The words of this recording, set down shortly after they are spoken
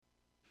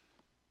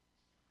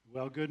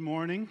Well, good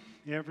morning,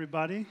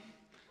 everybody.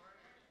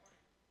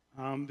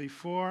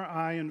 Before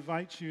I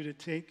invite you to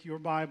take your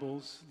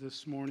Bibles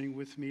this morning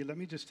with me, let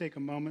me just take a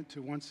moment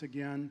to once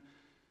again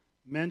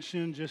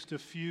mention just a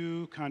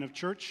few kind of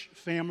church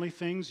family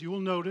things. You will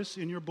notice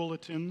in your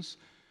bulletins,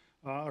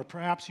 or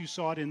perhaps you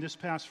saw it in this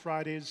past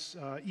Friday's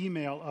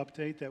email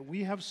update, that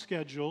we have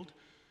scheduled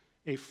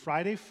a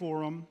Friday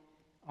forum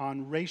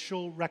on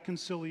racial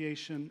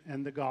reconciliation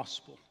and the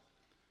gospel.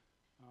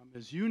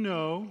 As you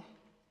know,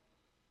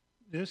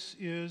 this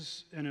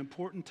is an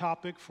important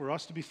topic for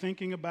us to be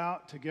thinking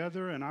about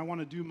together, and I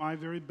want to do my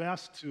very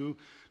best to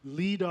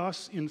lead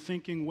us in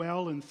thinking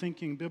well and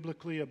thinking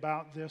biblically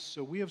about this.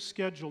 So we have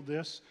scheduled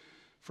this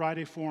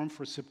Friday Forum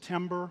for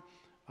September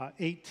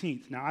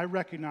 18th. Now, I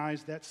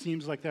recognize that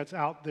seems like that's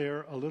out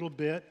there a little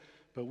bit,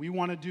 but we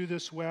want to do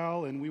this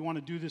well, and we want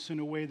to do this in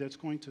a way that's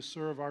going to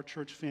serve our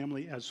church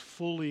family as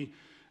fully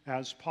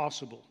as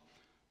possible.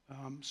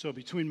 So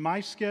between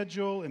my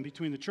schedule and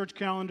between the church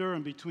calendar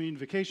and between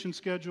vacation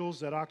schedules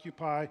that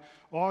occupy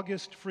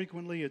August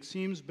frequently, it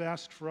seems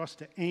best for us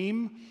to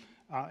aim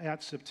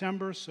at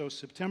September. So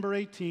September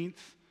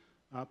 18th,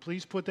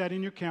 please put that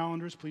in your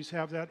calendars. Please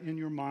have that in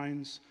your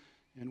minds,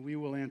 and we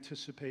will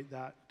anticipate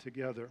that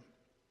together.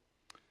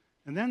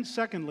 And then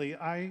secondly,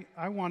 I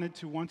wanted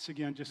to once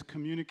again just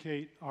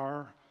communicate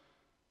our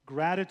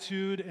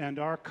gratitude and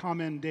our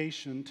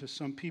commendation to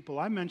some people.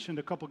 I mentioned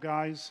a couple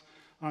guys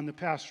on the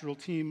pastoral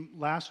team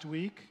last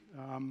week,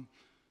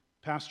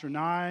 Pastor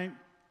Nye,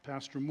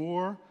 Pastor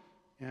Moore,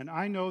 and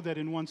I know that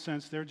in one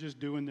sense they're just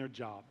doing their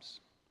jobs.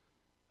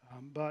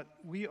 But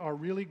we are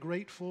really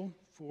grateful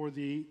for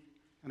the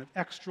kind of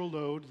extra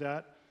load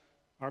that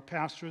our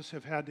pastors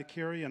have had to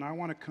carry, and I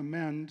want to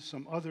commend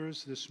some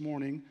others this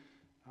morning.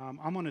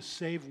 I'm going to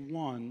save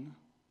one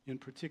in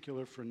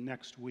particular for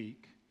next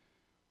week.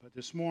 But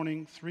this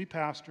morning, 3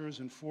 pastors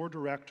and 4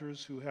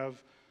 directors who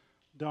have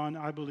done,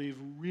 I believe,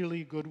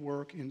 really good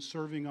work in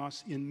serving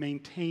us in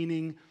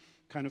maintaining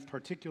kind of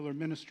particular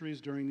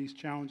ministries during these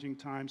challenging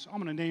times. I'm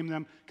going to name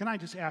them. Can I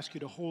just ask you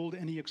to hold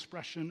any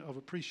expression of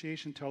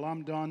appreciation till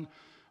I'm done?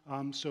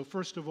 So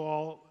first of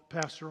all,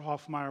 Pastor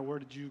Hoffmeyer, where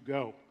did you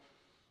go?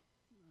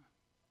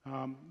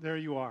 There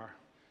you are.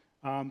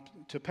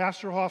 To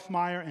Pastor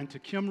Hoffmeyer and to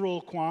Kim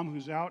Rolquam,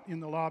 who's out in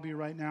the lobby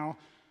right now,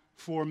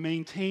 for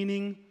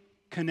maintaining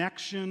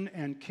connection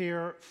and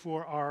care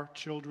for our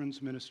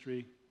children's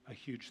ministry. A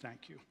huge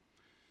thank you.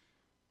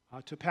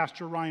 To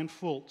Pastor Ryan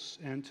Fultz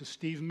and to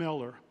Steve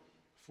Miller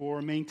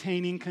for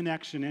maintaining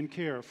connection and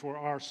care for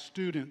our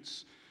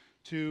students.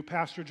 To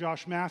Pastor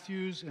Josh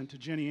Matthews and to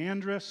Jenny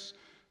Andrus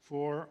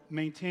for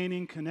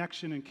maintaining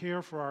connection and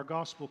care for our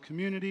gospel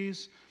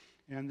communities.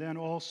 And then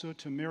also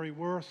to Mary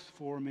Worth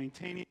for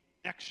maintaining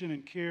connection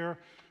and care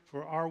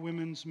for our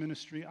women's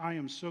ministry. I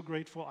am so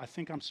grateful. I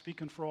think I'm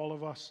speaking for all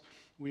of us.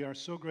 We are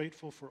so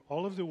grateful for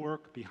all of the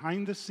work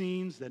behind the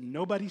scenes that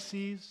nobody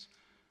sees,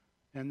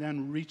 and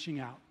then reaching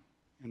out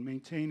and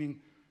maintaining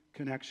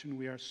connection.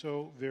 We are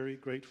so very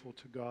grateful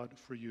to God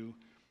for you,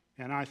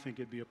 and I think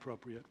it'd be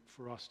appropriate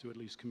for us to at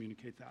least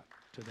communicate that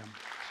to them.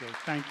 So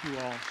thank you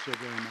all so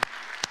very much.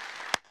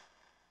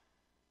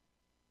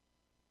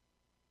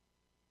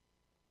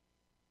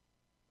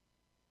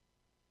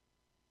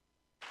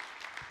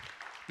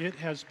 It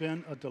has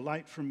been a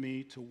delight for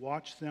me to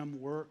watch them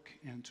work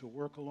and to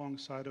work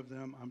alongside of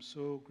them. I'm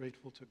so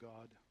grateful to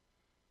God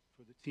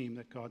for the team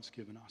that God's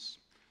given us.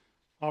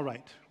 All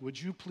right,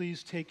 would you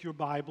please take your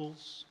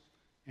Bibles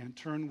and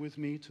turn with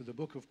me to the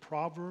book of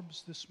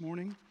Proverbs this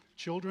morning?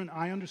 Children,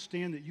 I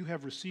understand that you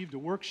have received a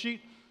worksheet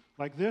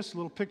like this, a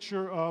little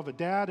picture of a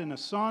dad and a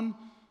son.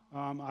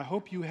 I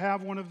hope you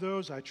have one of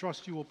those. I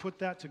trust you will put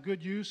that to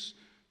good use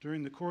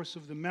during the course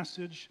of the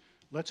message.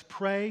 Let's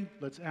pray,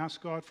 let's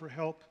ask God for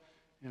help,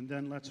 and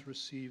then let's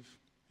receive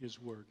His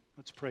word.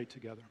 Let's pray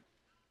together.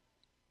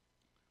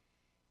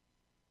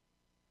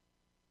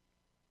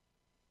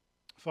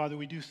 Father,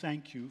 we do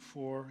thank you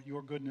for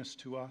your goodness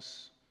to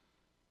us.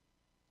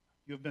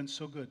 You have been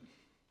so good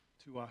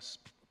to us,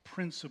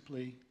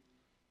 principally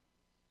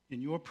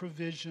in your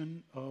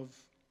provision of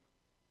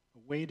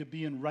a way to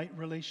be in right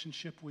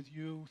relationship with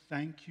you.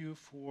 Thank you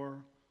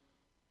for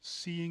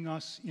seeing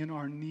us in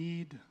our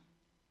need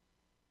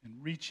and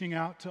reaching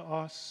out to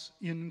us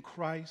in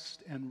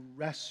Christ and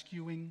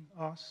rescuing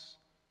us.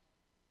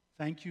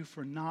 Thank you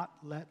for not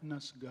letting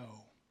us go.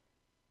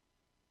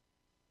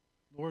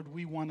 Lord,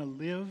 we want to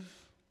live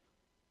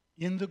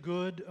in the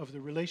good of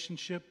the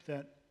relationship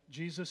that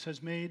Jesus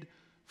has made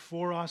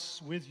for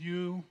us with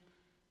you.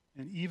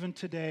 And even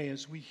today,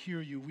 as we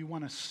hear you, we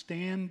want to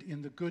stand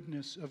in the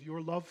goodness of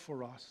your love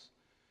for us.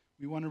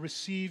 We want to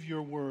receive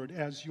your word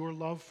as your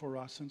love for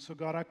us. And so,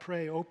 God, I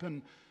pray,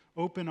 open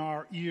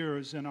our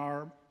ears and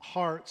our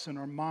hearts and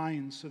our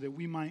minds so that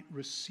we might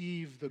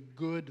receive the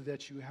good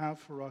that you have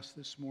for us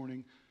this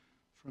morning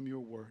from your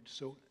word.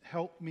 So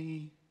help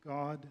me,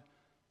 God,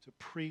 to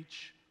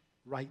preach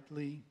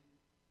rightly.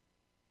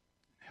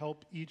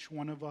 Help each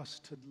one of us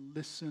to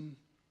listen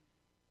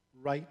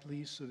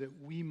rightly so that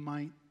we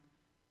might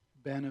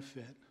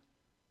benefit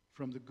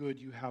from the good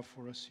you have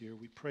for us here.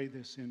 We pray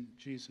this in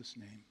Jesus'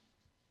 name.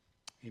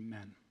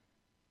 Amen.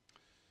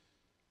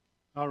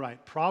 All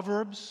right,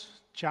 Proverbs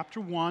chapter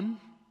 1.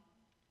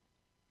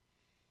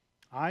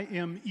 I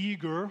am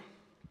eager,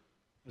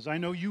 as I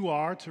know you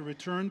are, to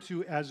return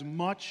to as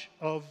much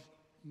of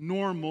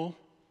normal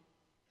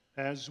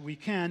as we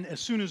can, as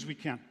soon as we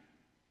can.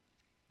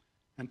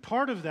 And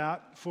part of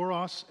that for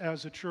us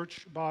as a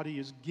church body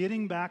is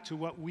getting back to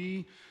what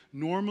we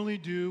normally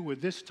do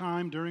with this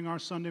time during our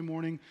Sunday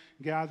morning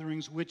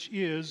gatherings, which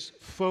is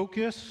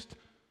focused,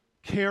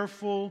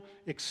 careful,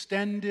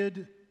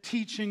 extended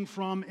teaching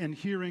from and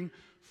hearing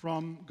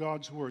from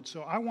God's Word.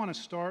 So I want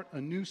to start a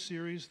new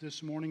series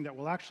this morning that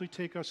will actually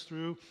take us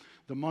through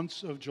the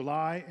months of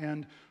July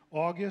and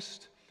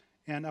August.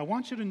 And I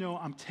want you to know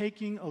I'm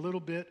taking a little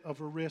bit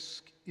of a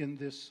risk in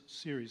this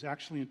series,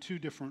 actually in two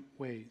different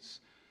ways.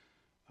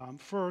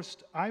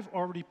 First, I've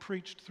already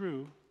preached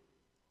through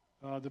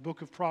the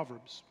book of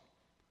Proverbs.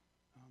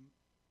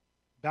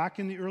 Back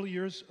in the early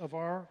years of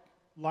our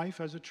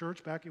life as a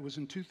church, it was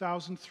in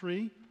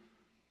 2003.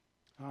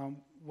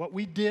 What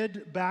we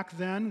did back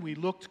then, we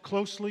looked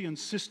closely and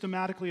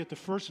systematically at the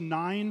first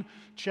 9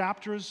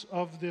 chapters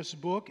of this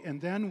book,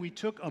 and then we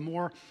took a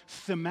more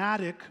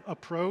thematic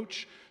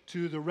approach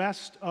to the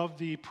rest of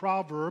the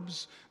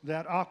Proverbs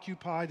that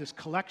occupy this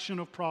collection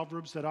of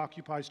Proverbs that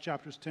occupies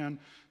chapters 10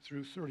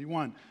 through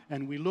 31.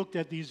 And we looked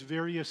at these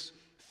various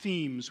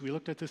themes. We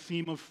looked at the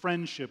theme of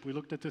friendship. We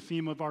looked at the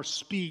theme of our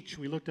speech.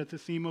 We looked at the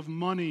theme of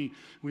money.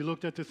 We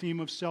looked at the theme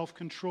of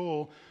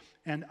self-control.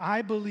 And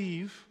I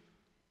believe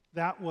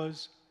that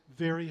was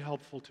very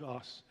helpful to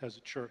us as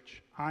a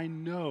church. I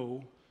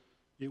know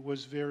it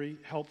was very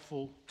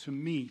helpful to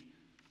me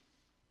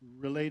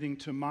relating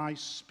to my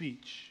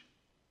speech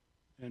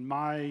and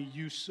my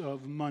use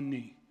of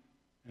money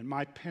and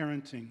my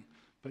parenting.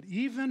 But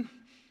even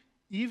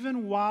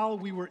while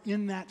we were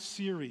in that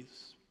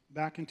series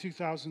back in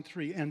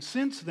 2003, and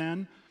since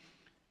then,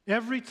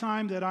 every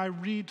time that I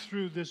read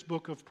through this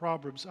book of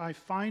Proverbs, I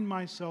find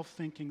myself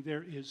thinking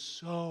there is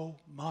so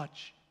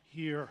much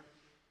here.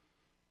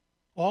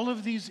 All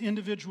of these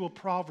individual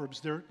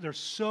Proverbs, they're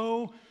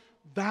so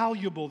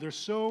valuable, they're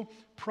so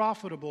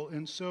profitable.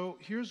 And so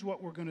here's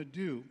what we're going to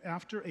do.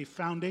 After a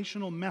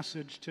foundational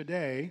message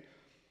today,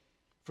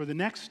 for the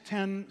next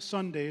 10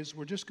 Sundays,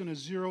 we're just going to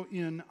zero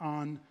in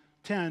on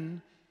 10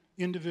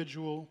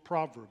 individual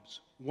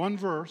Proverbs. 1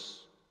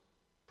 verse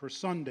per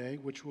Sunday,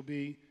 which will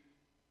be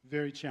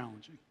very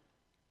challenging.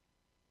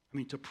 I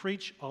mean, to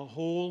preach a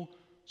whole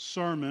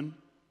sermon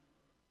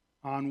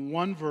on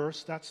 1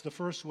 verse, that's the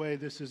first way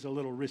this is a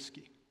little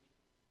risky.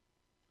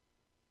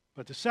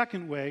 But the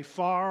second way,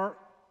 far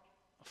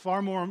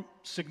more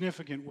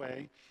significant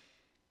way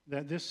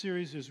that this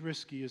series is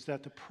risky is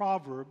that the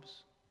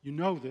Proverbs, you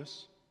know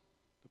this,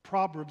 the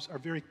Proverbs are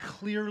very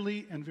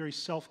clearly and very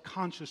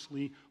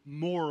self-consciously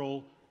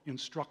moral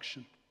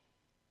instruction.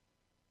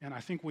 And I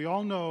think we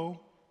all know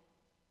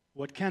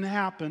what can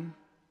happen,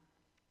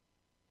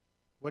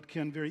 what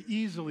can very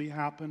easily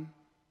happen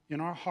in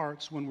our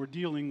hearts when we're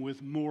dealing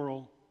with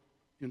moral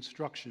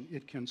instruction.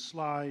 It can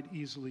slide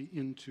easily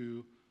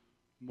into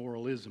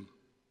moralism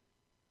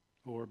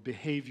or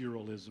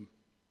behavioralism.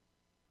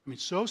 I mean,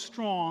 so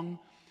strong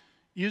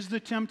is the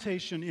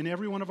temptation in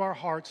every one of our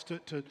hearts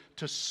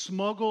to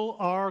smuggle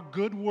our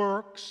good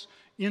works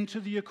into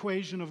the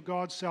equation of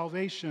God's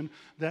salvation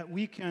that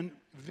we can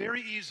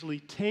very easily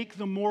take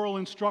the moral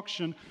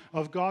instruction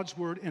of God's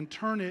Word and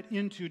turn it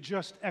into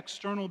just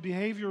external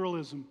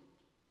behavioralism.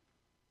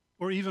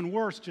 Or even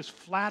worse, just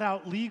flat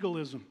out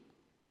legalism.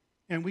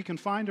 And we can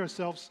find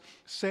ourselves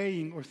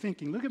saying or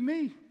thinking, look at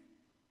me.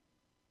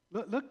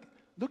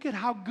 Look at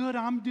how good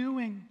I'm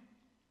doing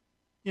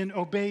in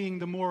obeying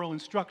the moral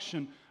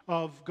instruction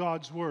of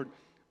God's Word.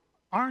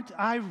 Aren't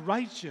I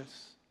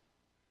righteous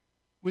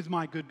with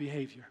my good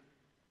behavior?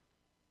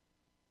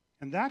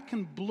 And that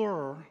can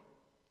blur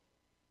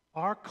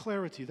our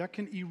clarity. That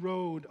can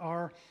erode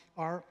our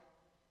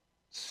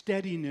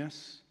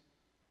steadiness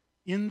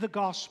in the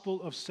gospel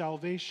of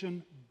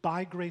salvation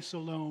by grace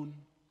alone,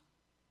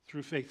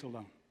 through faith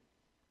alone.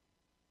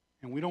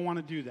 And we don't want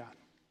to do that.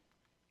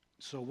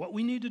 So what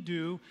we need to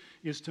do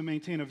is to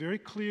maintain a very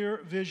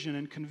clear vision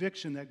and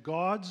conviction that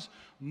God's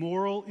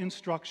moral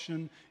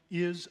instruction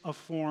is a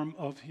form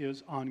of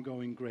His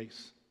ongoing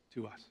grace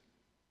to us.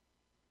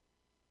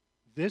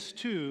 This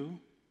too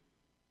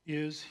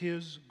is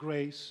His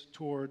grace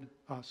toward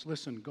us.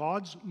 Listen,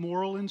 God's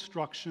moral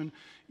instruction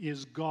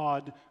is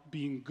God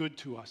being good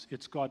to us.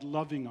 It's God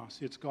loving us.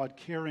 It's God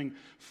caring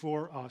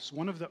for us.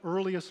 One of the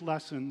earliest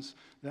lessons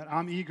that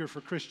I'm eager for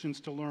Christians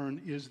to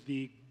learn is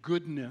the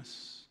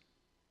goodness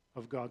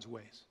of God's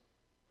ways.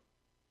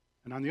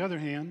 And on the other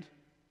hand,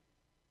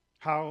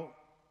 how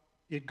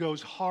it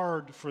goes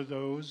hard for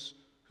those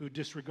who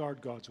disregard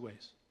God's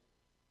ways.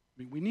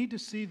 I mean, we need to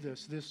see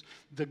this,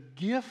 the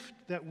gift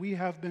that we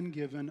have been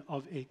given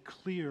of a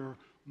clear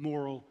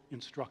moral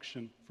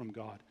instruction from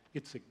God.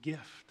 It's a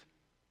gift.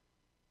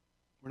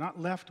 We're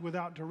not left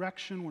without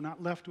direction. We're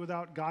not left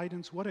without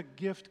guidance. What a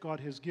gift God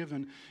has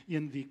given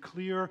in the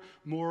clear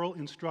moral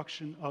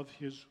instruction of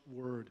His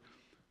Word.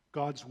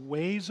 God's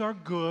ways are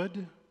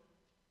good,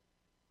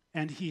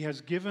 and He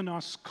has given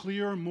us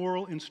clear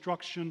moral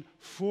instruction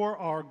for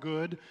our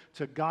good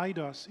to guide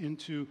us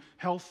into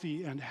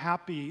healthy and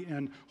happy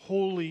and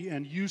holy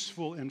and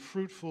useful and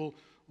fruitful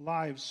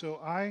lives. So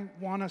I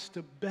want us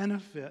to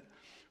benefit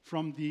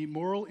from the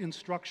moral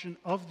instruction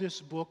of this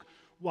book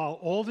while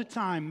all the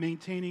time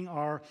maintaining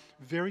our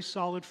very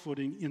solid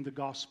footing in the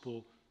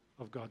gospel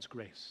of God's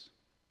grace.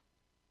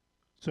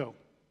 So,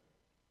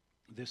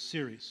 this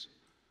series,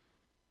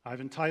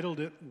 I've entitled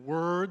it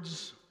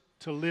Words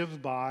to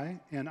Live By,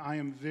 and I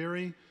am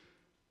very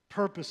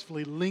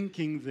purposefully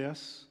linking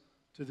this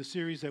to the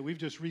series that we've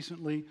just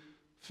recently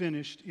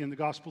finished in the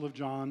Gospel of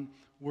John,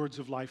 Words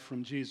of Life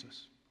from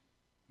Jesus.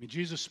 I mean,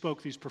 Jesus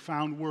spoke these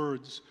profound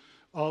words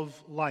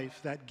of life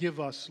that give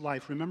us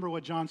life. Remember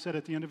what John said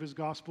at the end of his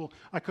gospel?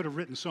 I could have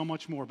written so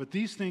much more, but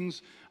these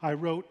things I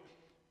wrote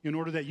in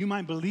order that you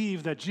might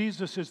believe that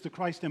Jesus is the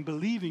Christ, and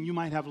believing you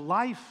might have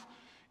life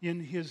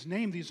in His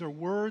name. These are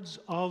words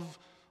of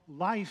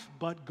life,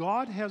 but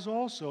God has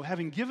also,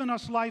 having given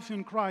us life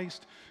in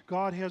Christ,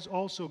 God has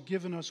also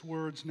given us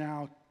words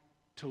now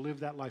to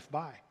live that life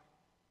by.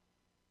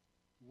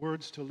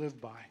 Words to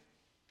live by.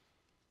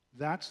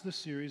 That's the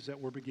series that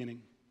we're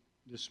beginning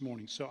this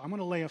morning. So I'm going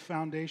to lay a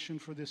foundation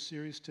for this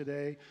series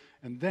today,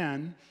 and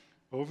then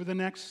over the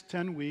next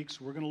 10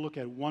 weeks, we're going to look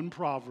at one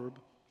proverb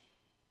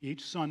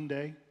each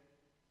Sunday.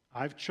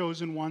 I've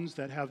chosen ones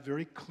that have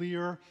very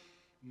clear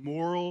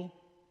moral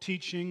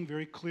teaching,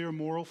 very clear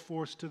moral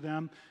force to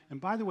them. And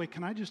by the way,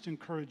 can I just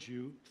encourage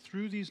you,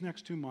 through these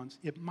next 2 months,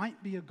 it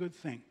might be a good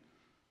thing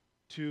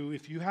to,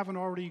 if you haven't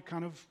already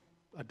kind of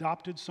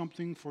adopted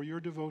something for your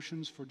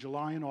devotions for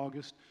July and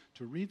August,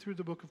 to read through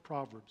the book of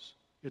Proverbs.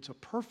 It's a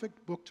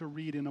perfect book to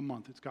read in a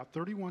month. It's got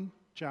 31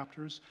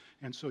 chapters,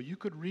 and so you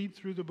could read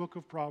through the book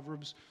of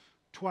Proverbs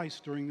twice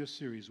during this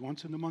series,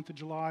 once in the month of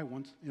July,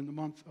 once in the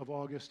month of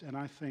August, and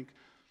I think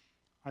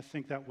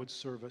that would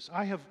serve us.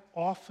 I have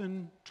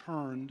often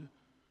turned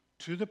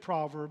to the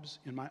Proverbs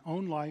in my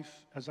own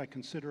life as I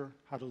consider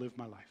how to live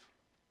my life,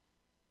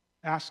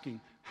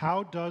 asking,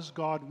 how does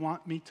God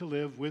want me to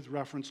live with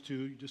reference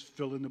to, just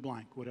fill in the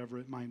blank, whatever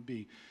it might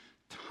be.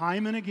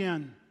 Time and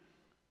again,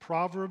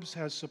 Proverbs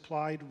has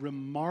supplied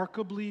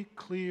remarkably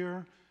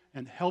clear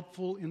and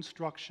helpful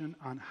instruction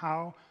on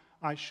how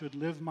I should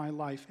live my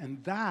life,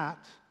 and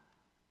that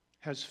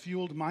has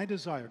fueled my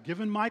desire.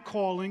 Given my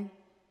calling,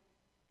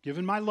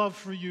 given my love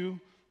for you,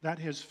 that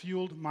has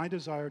fueled my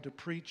desire to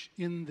preach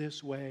in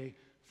this way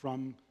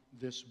from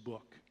this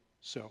book.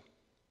 So,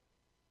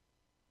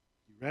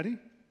 you ready?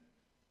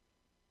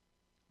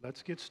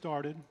 Let's get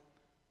started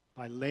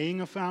by laying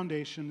a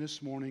foundation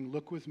this morning.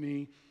 Look with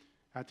me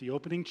at the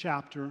opening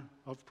chapter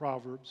of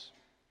Proverbs.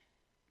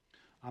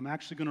 I'm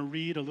actually going to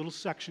read a little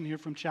section here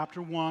from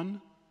chapter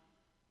 1,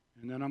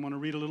 and then I'm going to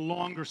read a little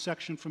longer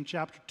section from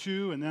chapter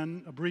 2, and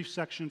then a brief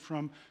section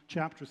from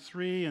chapter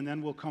 3, and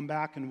then we'll come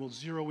back and we'll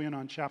zero in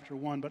on chapter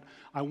 1. But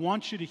I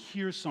want you to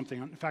hear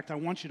something. In fact, I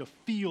want you to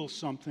feel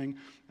something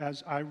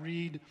as I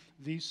read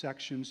these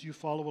sections. You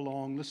follow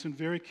along. Listen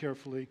very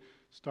carefully,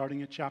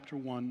 starting at chapter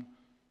 1,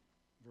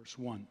 verse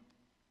 1.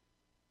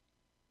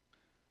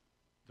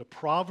 The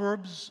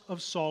Proverbs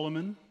of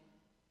Solomon,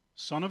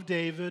 son of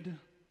David,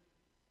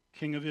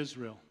 king of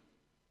Israel.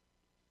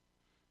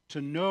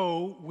 To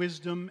know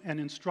wisdom and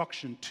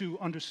instruction, to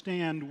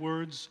understand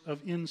words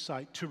of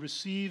insight, to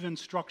receive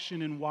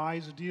instruction in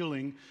wise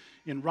dealing,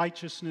 in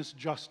righteousness,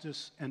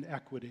 justice, and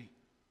equity.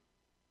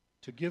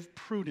 To give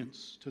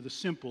prudence to the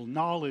simple,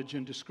 knowledge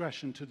and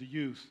discretion to the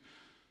youth.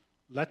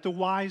 Let the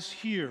wise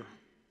hear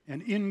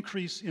and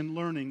increase in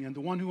learning, and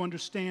the one who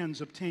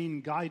understands obtain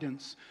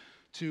guidance.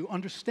 To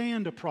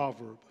understand a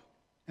proverb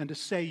and a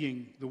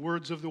saying, the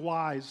words of the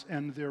wise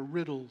and their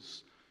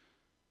riddles.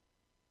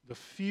 The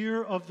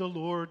fear of the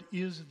Lord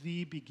is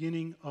the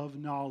beginning of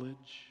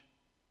knowledge.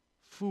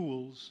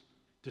 Fools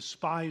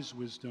despise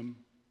wisdom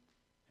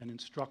and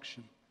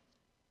instruction.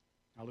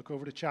 Now look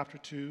over to chapter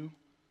 2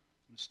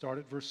 and start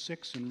at verse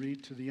 6 and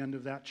read to the end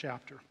of that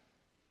chapter.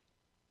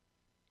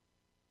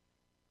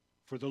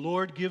 For the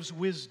Lord gives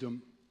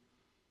wisdom.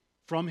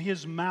 From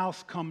His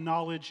mouth come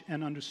knowledge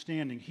and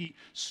understanding. He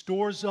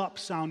stores up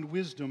sound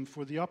wisdom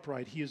for the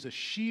upright. He is a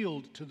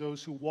shield to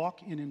those who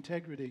walk in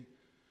integrity,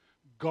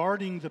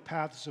 guarding the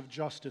paths of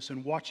justice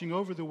and watching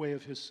over the way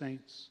of His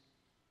saints.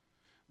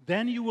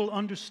 Then you will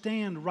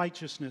understand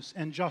righteousness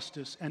and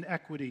justice and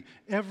equity,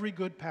 every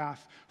good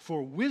path,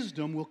 for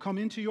wisdom will come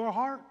into your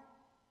heart,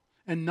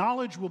 and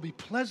knowledge will be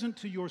pleasant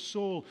to your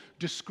soul.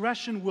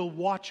 Discretion will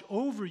watch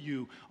over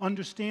you.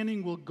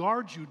 Understanding will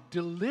guard you,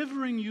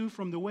 delivering you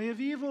from the way of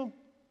evil,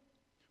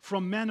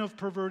 from men of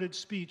perverted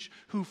speech,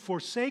 who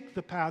forsake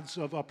the paths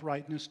of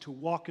uprightness to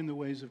walk in the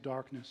ways of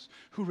darkness,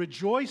 who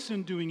rejoice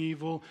in doing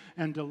evil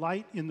and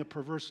delight in the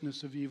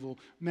perverseness of evil,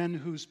 men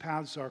whose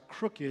paths are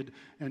crooked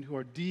and who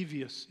are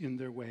devious in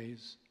their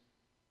ways.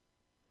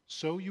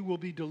 So you will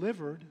be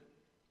delivered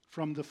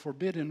from the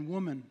forbidden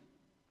woman,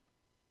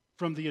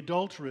 from the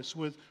adulteress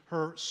with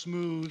her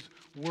smooth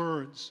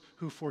words,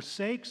 who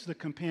forsakes the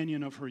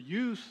companion of her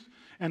youth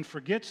and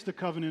forgets the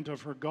covenant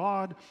of her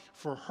God,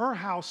 for her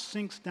house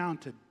sinks down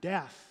to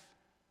death,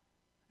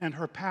 and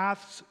her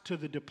paths to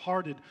the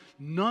departed.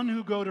 None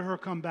who go to her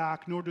come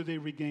back, nor do they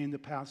regain the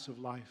paths of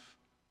life.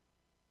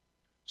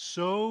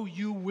 So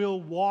you will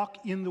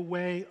walk in the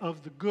way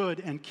of the good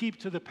and keep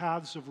to the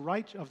paths of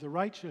the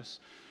righteous.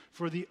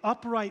 For the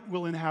upright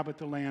will inhabit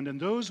the land, and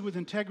those with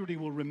integrity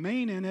will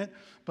remain in it,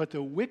 but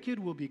the wicked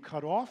will be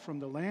cut off from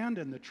the land,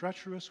 and the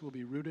treacherous will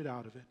be rooted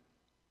out of it.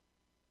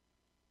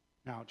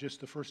 Now, just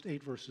the first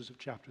 8 verses of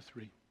chapter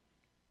 3.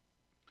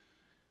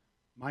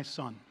 My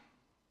son,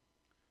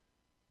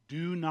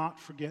 do not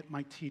forget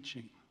my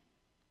teaching,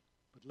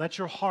 but let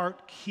your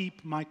heart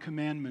keep my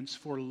commandments.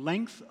 For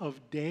length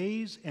of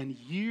days and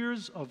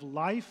years of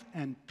life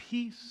and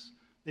peace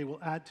they will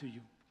add to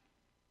you.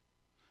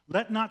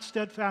 Let not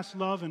steadfast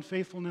love and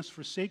faithfulness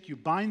forsake you.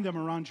 Bind them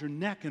around your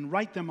neck and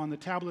write them on the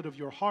tablet of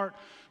your heart.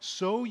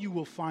 So you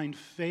will find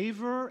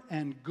favor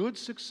and good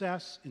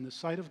success in the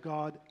sight of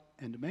God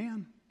and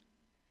man.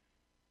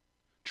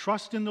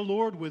 Trust in the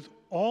Lord with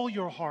all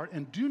your heart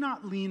and do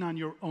not lean on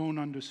your own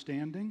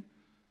understanding.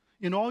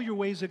 In all your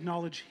ways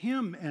acknowledge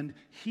Him, and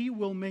He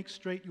will make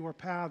straight your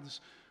paths.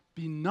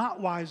 Be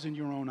not wise in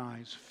your own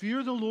eyes.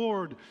 Fear the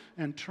Lord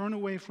and turn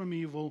away from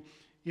evil.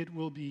 It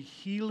will be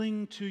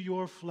healing to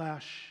your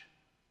flesh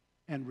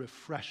and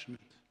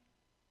refreshment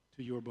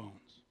to your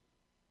bones.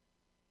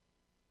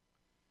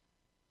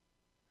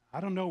 I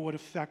don't know what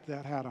effect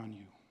that had on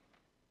you,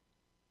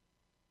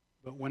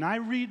 but when I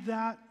read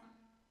that,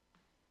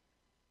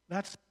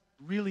 that's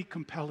really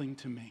compelling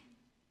to me.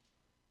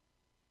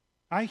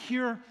 I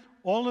hear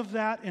all of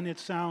that and it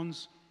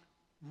sounds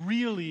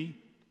really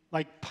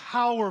like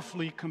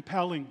powerfully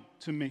compelling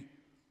to me.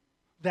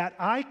 That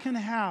I can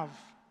have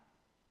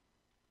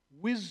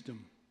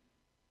wisdom,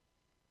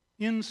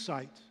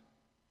 insight,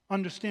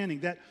 understanding,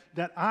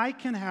 that I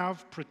can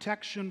have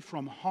protection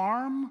from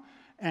harm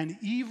and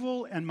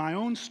evil and my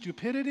own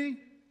stupidity,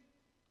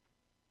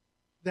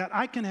 that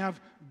I can have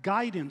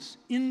guidance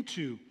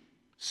into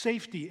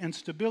safety and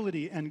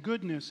stability and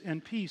goodness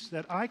and peace,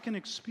 that I can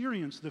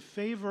experience the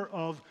favor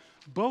of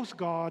both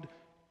God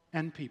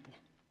and people.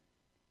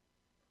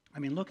 I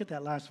mean, look at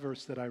that last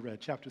verse that I read,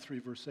 chapter 3,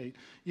 verse 8.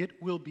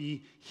 It will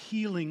be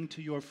healing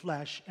to your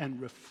flesh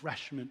and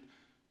refreshment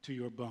to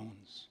your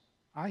bones.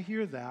 I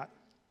hear that.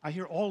 I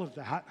hear all of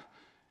that,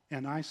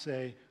 and I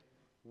say,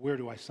 where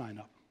do I sign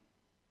up?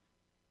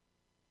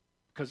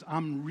 Because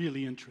I'm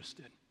really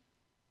interested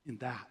in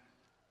that.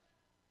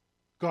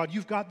 God,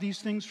 you've got these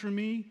things for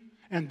me,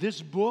 and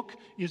this book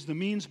is the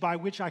means by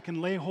which I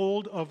can lay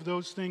hold of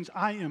those things.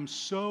 I am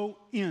so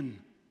in.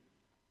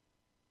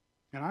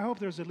 And I hope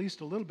there's at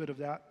least a little bit of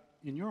that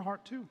in your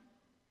heart too.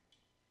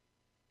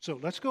 So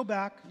let's go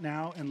back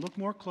now and look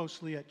more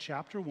closely at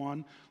chapter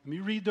 1. Let me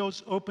read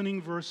those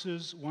opening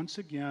verses once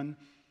again.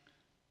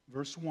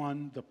 Verse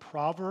 1, the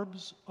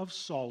Proverbs of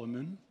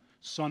Solomon,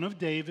 son of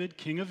David,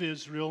 king of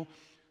Israel,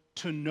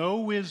 to know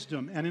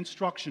wisdom and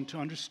instruction, to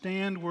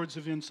understand words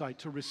of insight,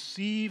 to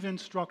receive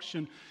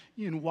instruction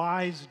in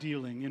wise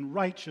dealing, in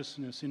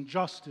righteousness, in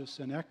justice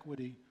and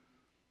equity,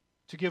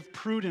 to give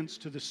prudence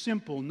to the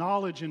simple,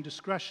 knowledge and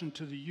discretion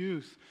to the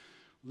youth.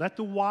 Let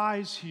the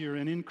wise hear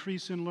and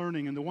increase in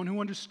learning, and the one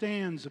who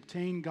understands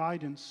obtain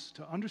guidance,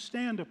 to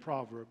understand a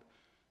proverb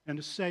and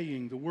a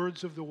saying, the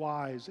words of the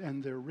wise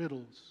and their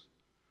riddles.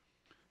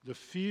 The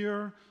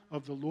fear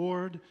of the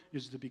Lord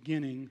is the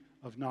beginning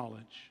of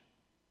knowledge.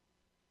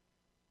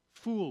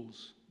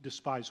 Fools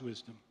despise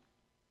wisdom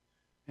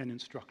and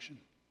instruction.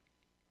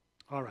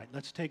 All right,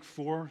 let's take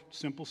 4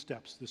 simple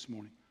steps this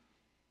morning.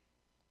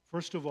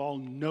 First of all,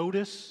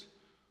 notice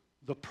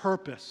the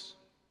purpose.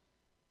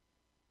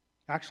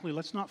 Actually,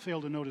 let's not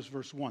fail to notice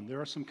verse 1.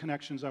 There are some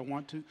connections I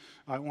want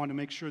to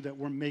make sure that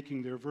we're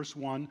making there. Verse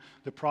 1,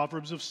 the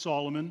Proverbs of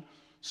Solomon,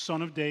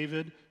 son of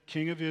David,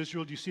 king of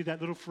Israel. Do you see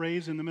that little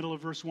phrase in the middle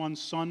of verse 1,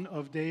 son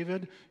of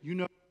David? You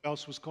know who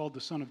else was called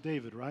the son of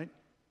David, right?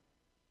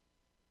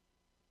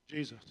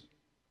 Jesus.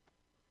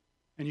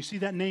 And you see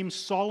that name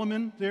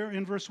Solomon there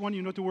in verse 1?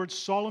 You know what the word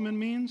Solomon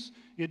means?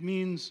 It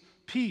means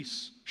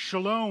peace,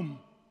 shalom.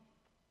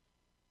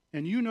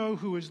 And you know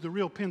who is the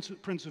real Prince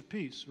of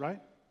Peace, right?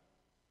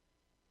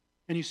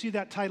 And you see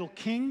that title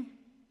king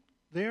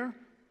there?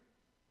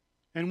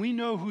 And we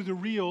know who the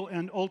real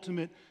and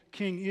ultimate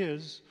king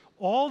is.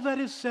 All that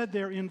is said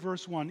there in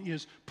verse 1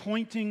 is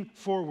pointing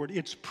forward.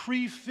 It's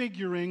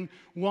prefiguring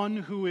one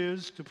who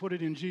is, to put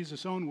it in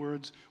Jesus' own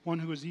words, one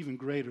who is even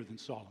greater than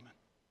Solomon.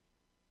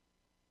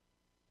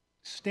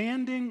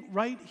 Standing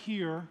right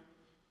here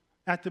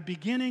at the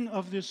beginning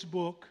of this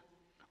book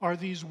are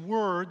these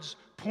words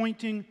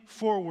pointing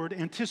forward,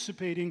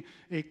 anticipating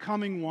a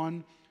coming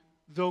one.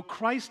 Though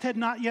Christ had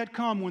not yet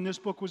come when this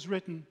book was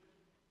written,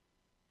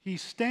 He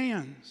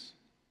stands,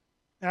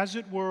 as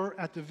it were,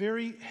 at the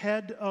very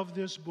head of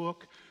this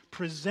book,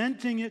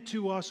 presenting it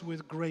to us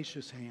with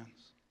gracious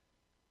hands.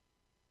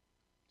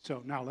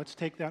 So now let's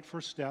take that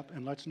first step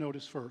and let's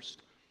notice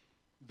first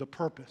the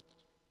purpose.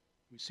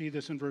 We see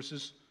this in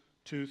verses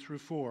 2 through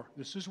 4.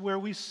 This is where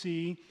we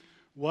see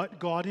what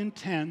God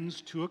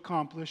intends to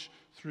accomplish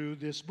through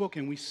this book.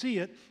 And we see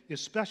it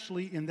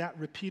especially in that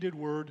repeated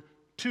word,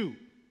 to.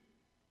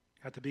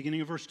 At the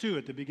beginning of verse 2,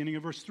 at the beginning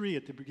of verse 3,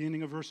 at the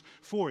beginning of verse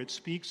 4, it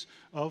speaks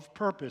of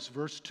purpose.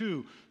 Verse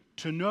 2,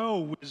 to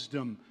know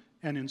wisdom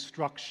and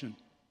instruction.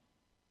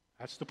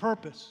 That's the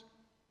purpose.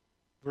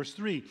 Verse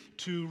 3,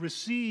 to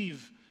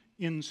receive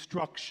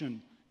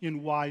instruction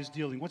in wise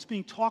dealing. What's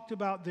being talked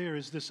about there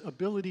is this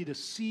ability to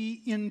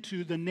see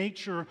into the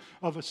nature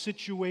of a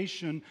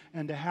situation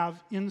and to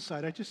have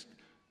insight.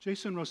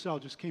 Jason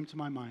Rossell just came to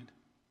my mind.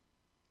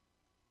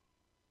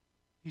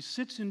 He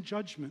sits in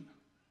judgment.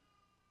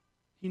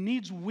 He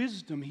needs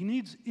wisdom. He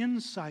needs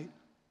insight.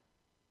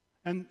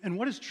 And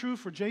what is true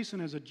for Jason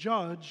as a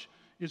judge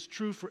is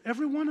true for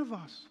every one of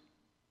us.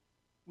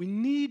 We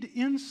need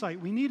insight.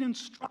 We need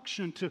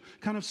instruction to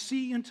kind of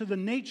see into the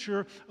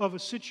nature of a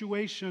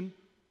situation,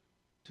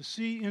 to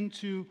see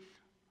into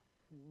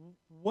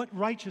what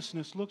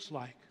righteousness looks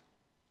like.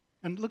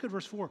 And look at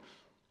verse 4,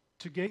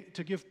 to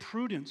give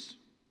prudence.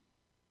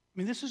 I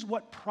mean, this is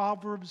what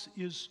Proverbs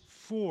is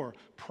for.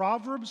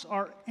 Proverbs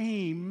are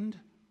aimed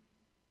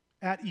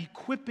at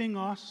equipping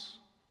us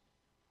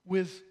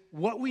with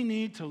what we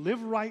need to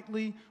live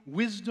rightly,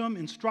 wisdom,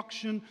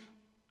 instruction,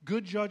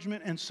 good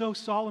judgment. And so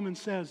Solomon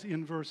says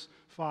in verse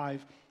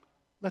 5,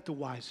 let the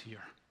wise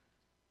hear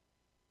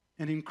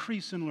and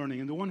increase in learning.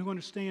 And the one who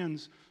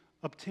understands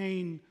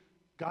obtain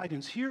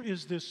guidance. Here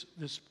is this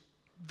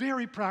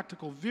very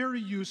practical,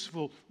 very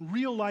useful,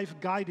 real-life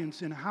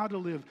guidance in how to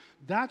live.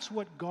 That's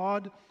what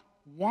God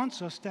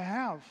wants us to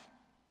have.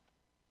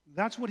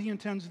 That's what he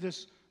intends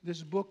this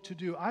book to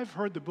do. I've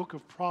heard the book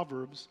of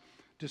Proverbs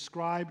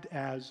described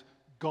as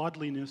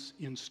godliness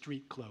in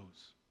street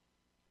clothes.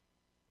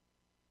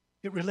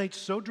 It relates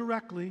so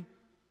directly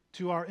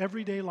to our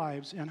everyday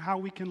lives and how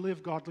we can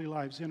live godly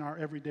lives in our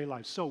everyday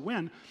lives. So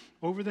when,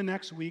 over the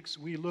next weeks,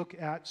 we look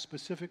at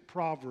specific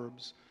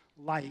proverbs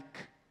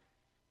like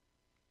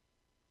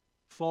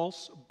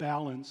false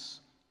balance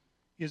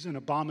is an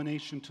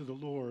abomination to the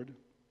Lord,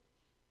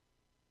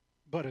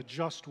 but a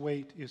just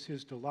weight is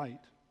his delight.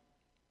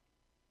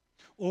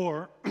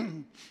 Or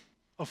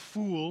a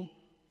fool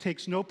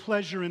takes no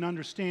pleasure in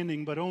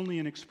understanding, but only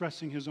in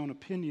expressing his own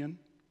opinion.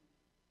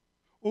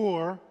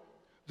 Or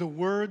the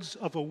words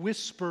of a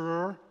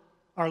whisperer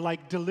are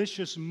like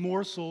delicious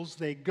morsels.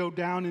 They go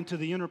down into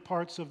the inner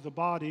parts of the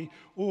body.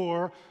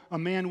 Or a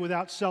man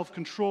without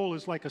self-control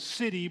is like a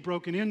city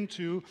broken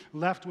into,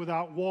 left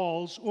without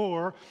walls.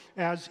 Or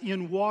as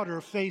in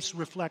water, face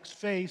reflects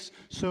face,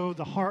 so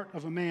the heart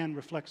of a man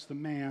reflects the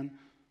man.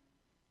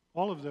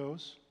 All of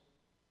those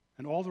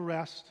and all the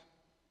rest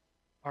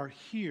are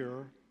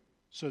here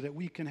so that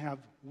we can have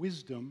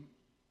wisdom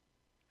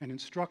and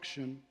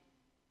instruction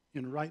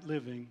in right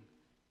living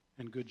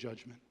and good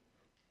judgment.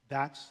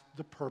 That's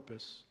the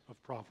purpose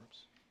of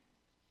Proverbs.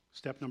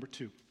 Step number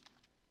 2.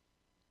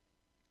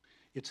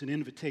 It's an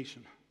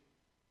invitation.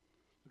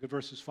 Look at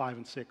verses 5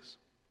 and 6.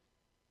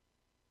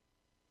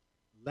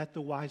 Let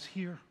the wise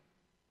hear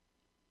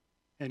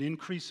and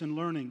increase in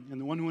learning, and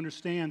the one who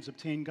understands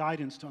obtain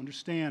guidance to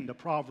understand a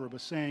proverb, a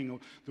saying,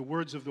 the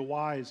words of the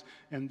wise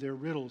and their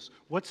riddles.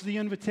 What's the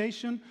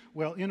invitation?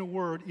 Well, in a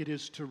word, it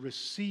is to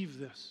receive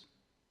this.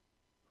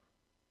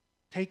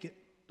 Take it.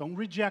 Don't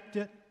reject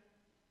it.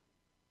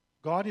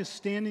 God is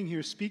standing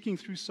here speaking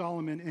through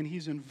Solomon, and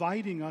he's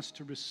inviting us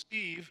to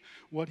receive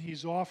what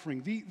he's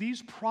offering.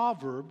 These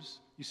proverbs,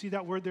 you see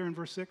that word there in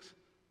verse 6?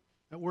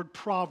 That word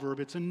proverb,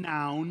 it's a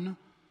noun,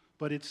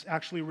 but it's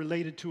actually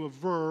related to a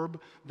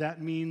verb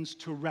that means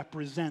to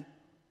represent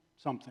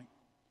something.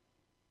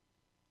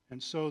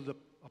 And so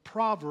a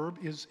proverb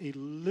is a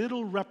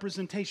little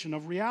representation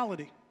of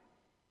reality.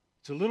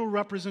 It's a little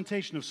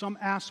representation of some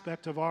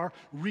aspect of our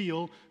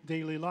real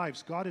daily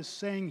lives. God is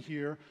saying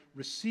here,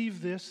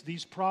 receive this,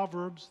 these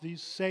proverbs,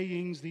 these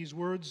sayings, these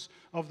words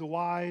of the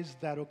wise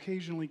that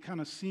occasionally kind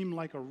of seem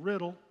like a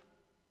riddle.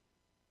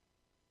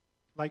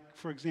 Like,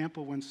 for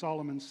example, when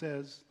Solomon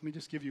says, let me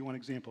just give you one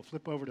example.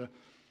 Flip over to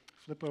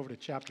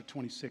chapter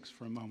 26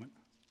 for a moment.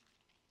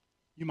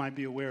 You might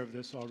be aware of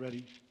this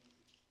already.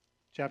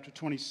 Chapter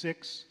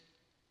 26,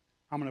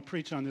 I'm going to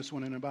preach on this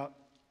one in about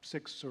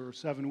 6 or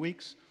 7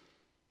 weeks.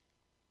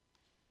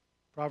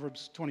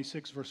 Proverbs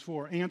 26, verse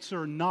 4,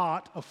 answer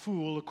not a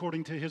fool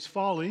according to his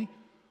folly,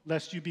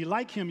 lest you be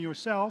like him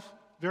yourself.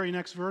 Very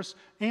next verse,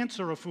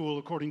 answer a fool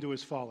according to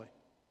his folly,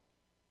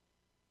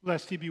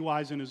 lest he be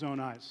wise in his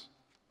own eyes.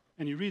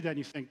 And you read that and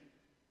you think,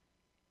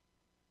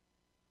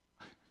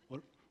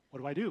 what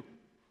do I do?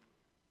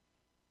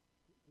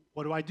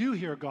 What do I do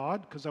here,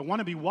 God? Because I want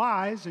to be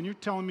wise, and you're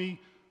telling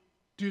me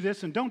do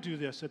this and don't do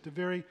this at the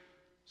very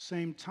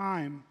same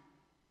time.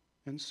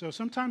 And so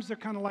sometimes they're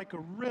kind of like a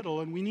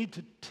riddle, and we need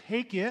to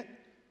take it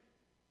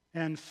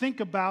and think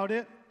about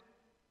it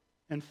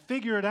and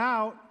figure it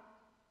out.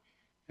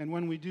 And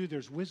when we do,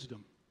 there's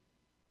wisdom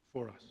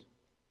for us.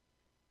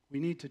 We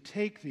need to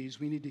take these.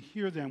 We need to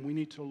hear them. We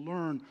need to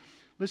learn.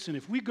 Listen,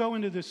 if we go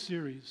into this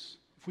series,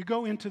 if we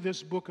go into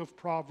this book of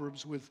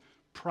Proverbs with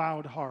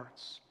proud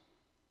hearts,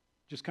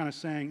 just kind of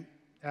saying,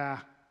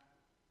 that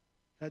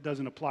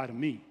doesn't apply to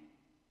me.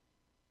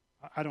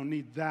 I don't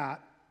need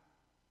that.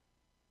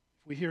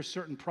 If we hear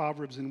certain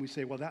Proverbs and we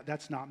say, well,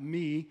 that's not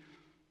me,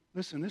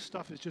 listen, this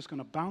stuff is just going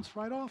to bounce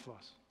right off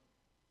us.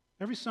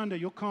 Every Sunday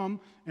you'll come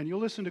and you'll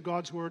listen to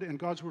God's Word, and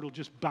God's Word will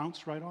just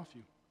bounce right off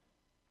you.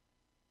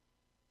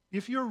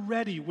 If you're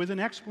ready with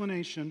an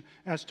explanation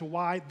as to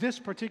why this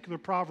particular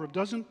proverb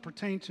doesn't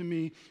pertain to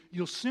me,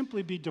 you'll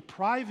simply be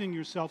depriving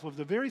yourself of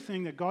the very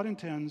thing that God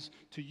intends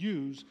to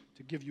use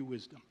to give you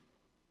wisdom.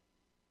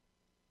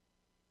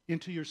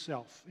 Into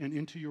yourself and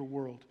into your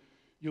world.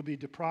 You'll be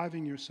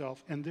depriving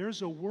yourself. And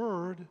there's a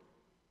word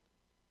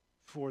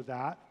for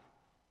that.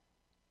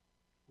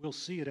 We'll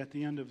see it at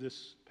the end of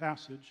this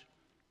passage.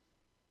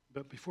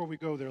 But before we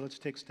go there, let's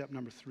take step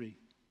number 3.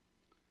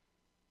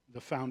 The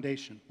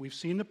foundation. We've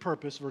seen the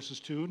purpose, verses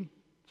 2,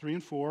 3,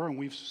 and 4, and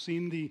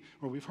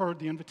we've heard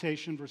the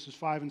invitation, verses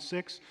 5 and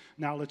 6.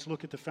 Now let's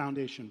look at the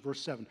foundation, verse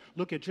 7.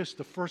 Look at just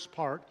the first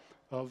part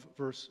of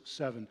verse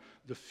 7.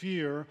 The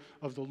fear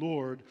of the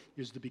Lord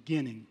is the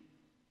beginning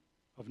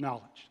of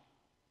knowledge.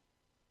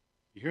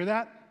 You hear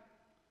that?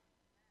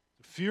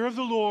 The fear of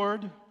the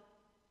Lord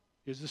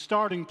is the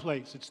starting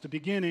place. It's the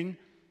beginning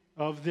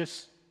of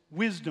this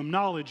wisdom,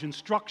 knowledge,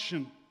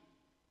 instruction.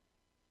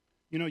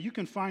 You know, you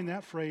can find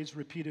that phrase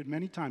repeated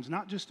many times,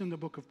 not just in the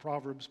book of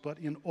Proverbs, but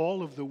in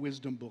all of the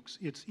wisdom books.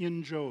 It's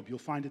in Job, you'll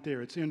find it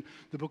there. It's in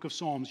the book of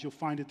Psalms, you'll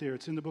find it there.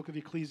 It's in the book of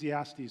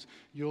Ecclesiastes,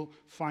 you'll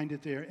find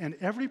it there. And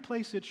every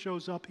place it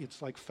shows up,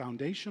 it's like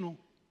foundational.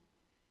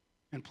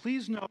 And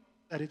please note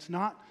that it's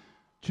not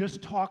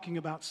just talking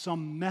about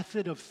some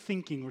method of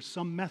thinking or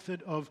some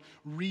method of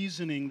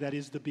reasoning that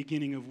is the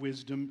beginning of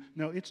wisdom.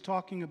 No, it's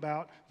talking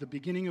about the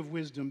beginning of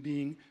wisdom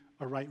being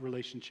a right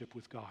relationship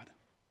with God.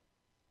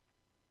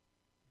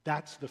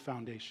 That's the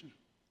foundation.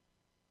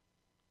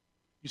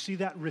 You see,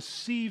 that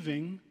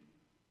receiving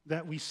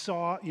that we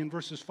saw in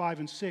verses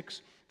 5 and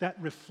 6,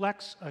 that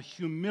reflects a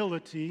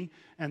humility,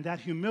 and that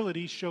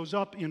humility shows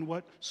up in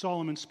what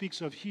Solomon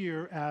speaks of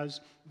here as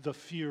the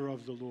fear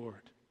of the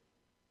Lord.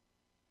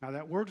 Now,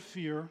 that word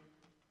fear,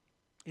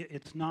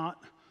 it's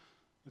not,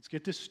 let's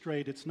get this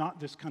straight, it's not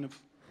this kind of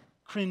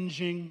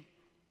cringing,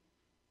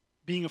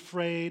 being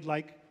afraid,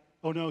 like,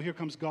 oh no, here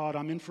comes God,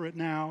 I'm in for it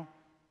now.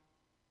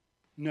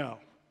 No.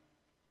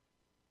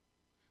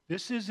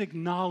 This is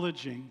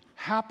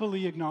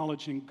happily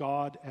acknowledging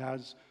God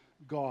as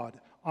God,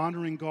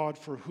 honoring God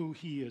for who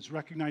He is,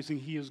 recognizing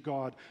He is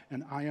God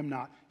and I am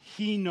not.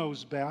 He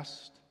knows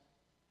best.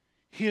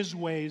 His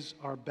ways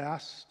are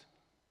best.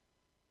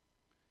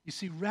 You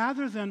see,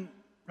 rather than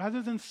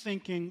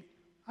thinking,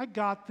 I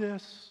got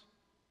this,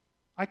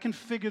 I can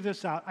figure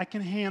this out, I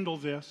can handle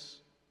this,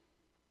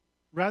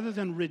 rather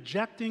than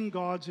rejecting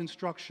God's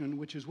instruction,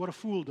 which is what a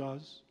fool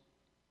does.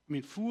 I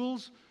mean,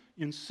 fools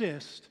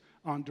insist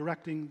on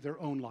directing their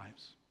own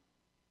lives,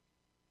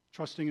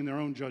 trusting in their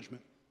own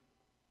judgment.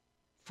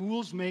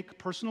 Fools make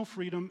personal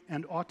freedom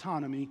and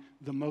autonomy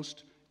the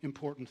most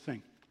important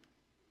thing.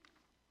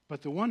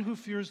 But the one who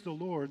fears the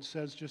Lord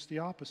says just the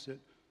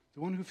opposite.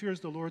 The one who fears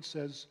the Lord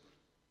says,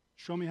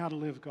 show me how to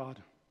live, God.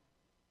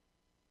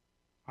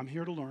 I'm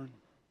here to learn.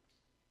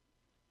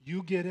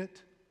 You get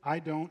it, I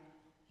don't.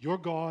 You're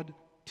God,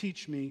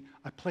 teach me.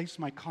 I place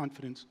my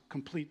confidence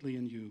completely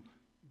in you.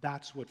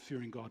 That's what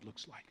fearing God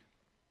looks like.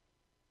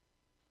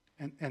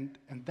 And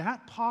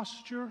that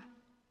posture,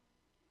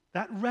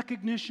 that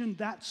recognition,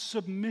 that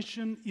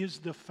submission is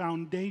the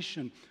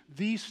foundation,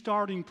 the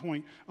starting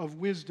point of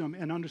wisdom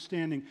and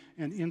understanding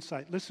and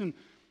insight. Listen,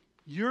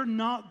 you're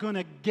not going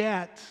to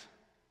get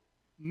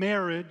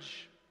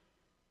marriage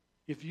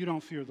if you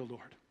don't fear the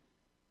Lord.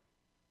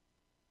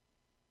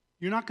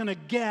 You're not going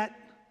to get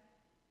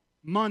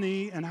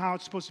money and how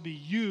it's supposed to be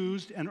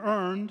used and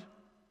earned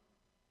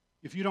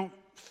if you don't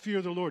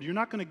fear the Lord. You're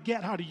not going to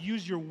get how to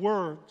use your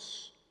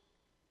words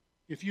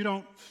if you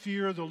don't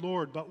fear the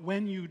Lord. But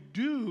when you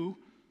do,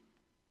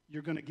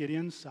 you're going to get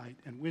insight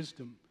and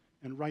wisdom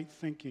and right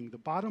thinking. The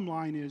bottom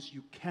line is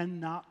you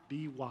cannot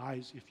be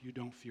wise if you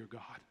don't fear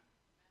God.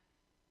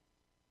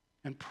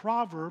 And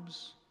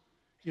Proverbs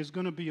is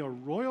going to be a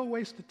royal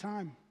waste of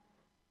time.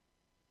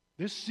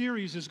 This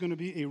series is going to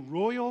be a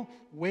royal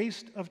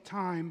waste of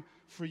time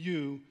for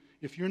you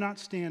if you're not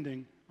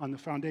standing on the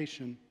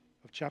foundation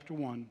of chapter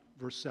 1,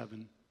 verse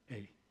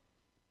 7a.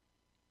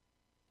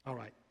 All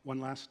right, one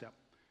last step.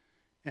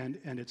 And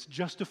it's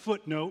just a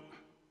footnote.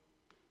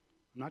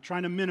 I'm not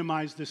trying to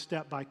minimize this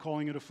step by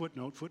calling it a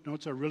footnote.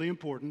 Footnotes are really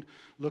important.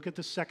 Look at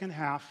the second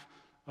half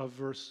of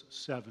verse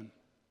 7.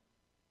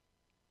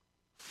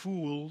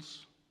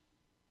 Fools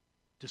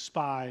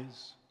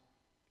despise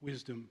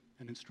wisdom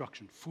and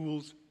instruction.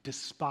 Fools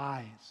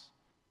despise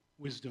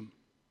wisdom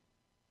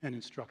and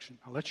instruction.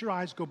 Now let your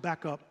eyes go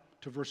back up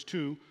to verse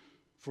 2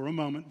 for a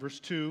moment.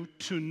 Verse 2,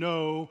 to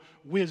know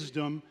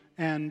wisdom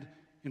and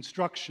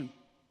instruction.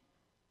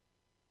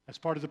 That's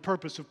part of the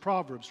purpose of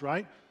Proverbs,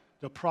 right?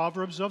 The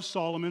Proverbs of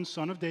Solomon,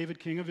 son of David,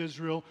 king of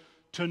Israel,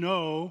 to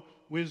know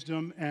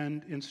wisdom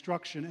and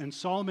instruction. And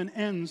Solomon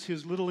ends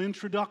his little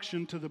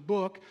introduction to the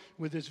book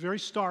with this very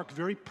stark,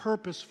 very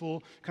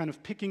purposeful kind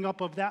of picking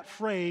up of that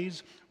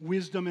phrase,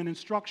 wisdom and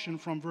instruction,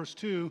 from verse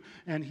 2.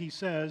 And he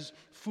says,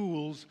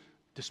 fools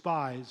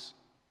despise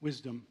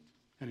wisdom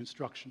and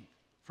instruction.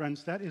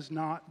 Friends, that is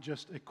not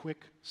just a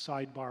quick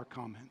sidebar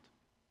comment.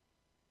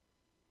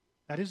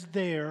 That is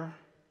there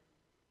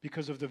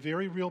because of the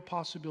very real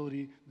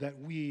possibility that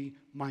we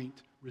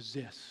might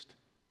resist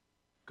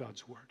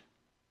God's word.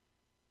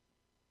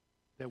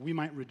 That we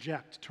might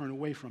reject, turn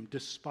away from,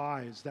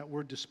 despise. That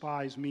word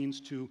despise means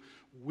to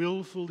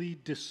willfully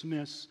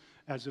dismiss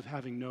as of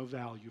having no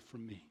value for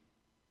me.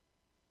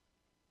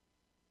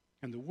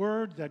 And the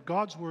word that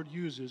God's word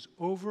uses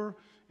over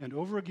and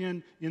over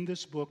again in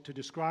this book to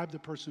describe the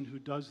person who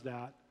does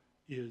that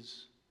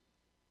is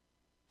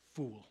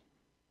fool.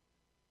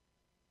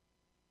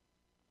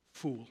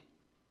 Fool.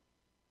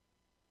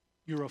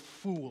 You're a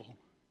fool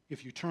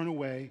if you turn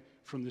away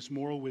from this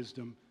moral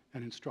wisdom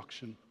and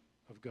instruction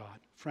of God.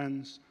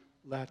 Friends,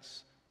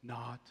 let's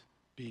not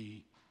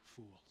be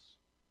fools.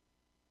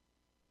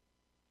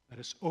 Let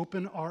us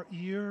open our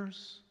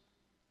ears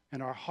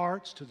and our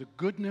hearts to the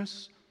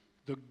goodness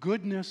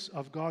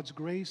of God's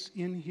grace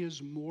in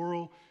His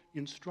moral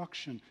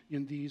instruction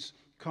in these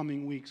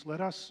coming weeks.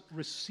 Let us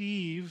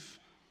receive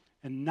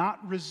and not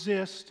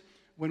resist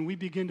when we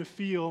begin to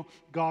feel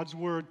God's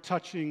word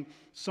touching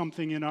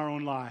something in our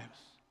own lives.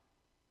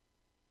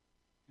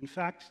 In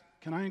fact,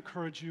 can I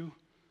encourage you?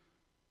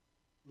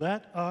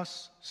 Let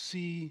us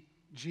see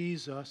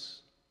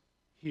Jesus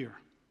here,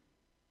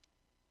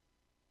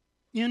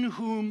 in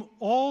whom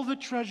all the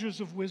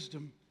treasures of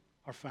wisdom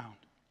are found.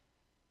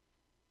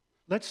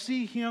 Let's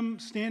see Him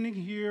standing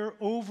here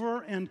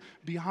over and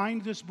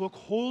behind this book,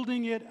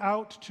 holding it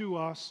out to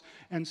us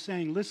and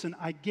saying, listen,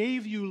 I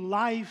gave you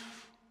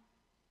life.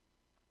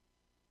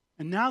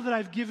 And now that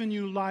I've given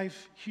you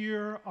life,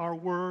 here are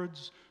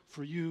words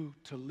for you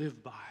to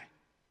live by.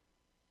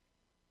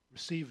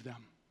 Receive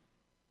them.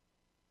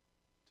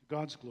 To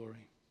God's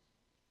glory.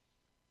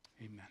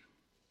 Amen.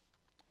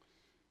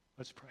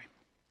 Let's pray.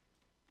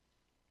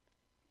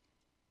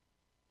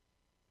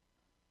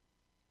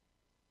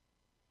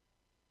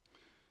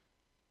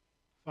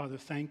 Father,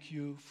 thank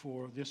you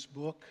for this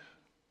book,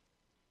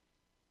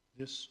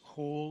 this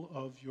whole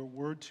of your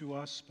word to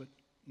us, but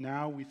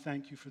now we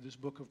thank you for this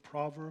book of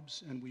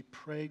Proverbs, and we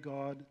pray,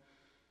 God,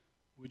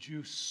 would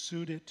you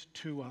suit it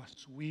to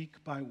us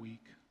week by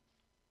week.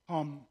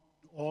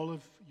 All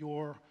of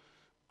your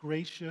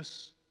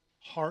gracious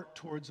heart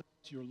towards us,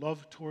 your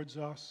love towards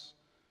us.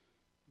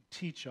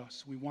 Teach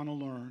us. We want to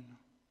learn.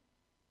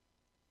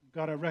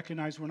 God, I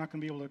recognize we're not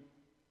going to be able to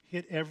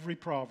hit every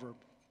proverb,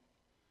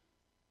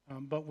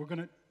 but we're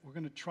going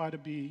to try to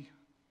be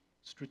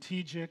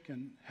strategic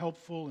and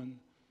helpful. And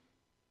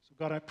so,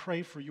 God, I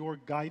pray for your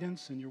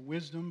guidance and your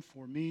wisdom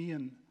for me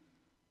and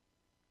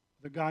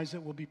the guys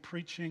that will be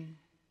preaching.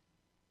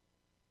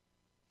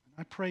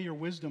 I pray your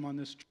wisdom on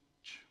this church,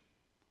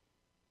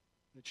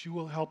 that you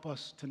will help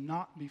us to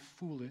not be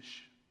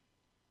foolish.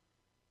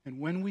 And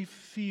when we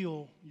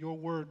feel your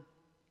word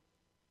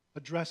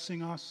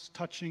addressing us,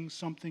 touching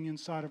something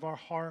inside of our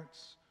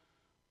hearts,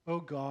 oh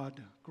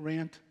God,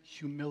 grant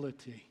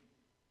humility.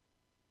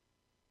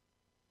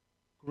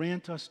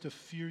 Grant us to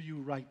fear you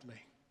rightly,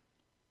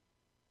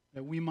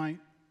 that we might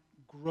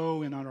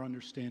grow in our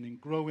understanding,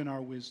 grow in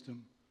our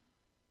wisdom,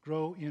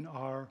 grow in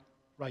our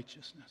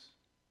righteousness.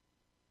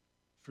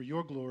 For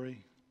your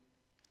glory,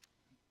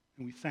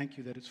 and we thank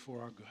you that it's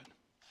for our good.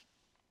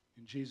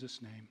 In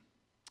Jesus' name.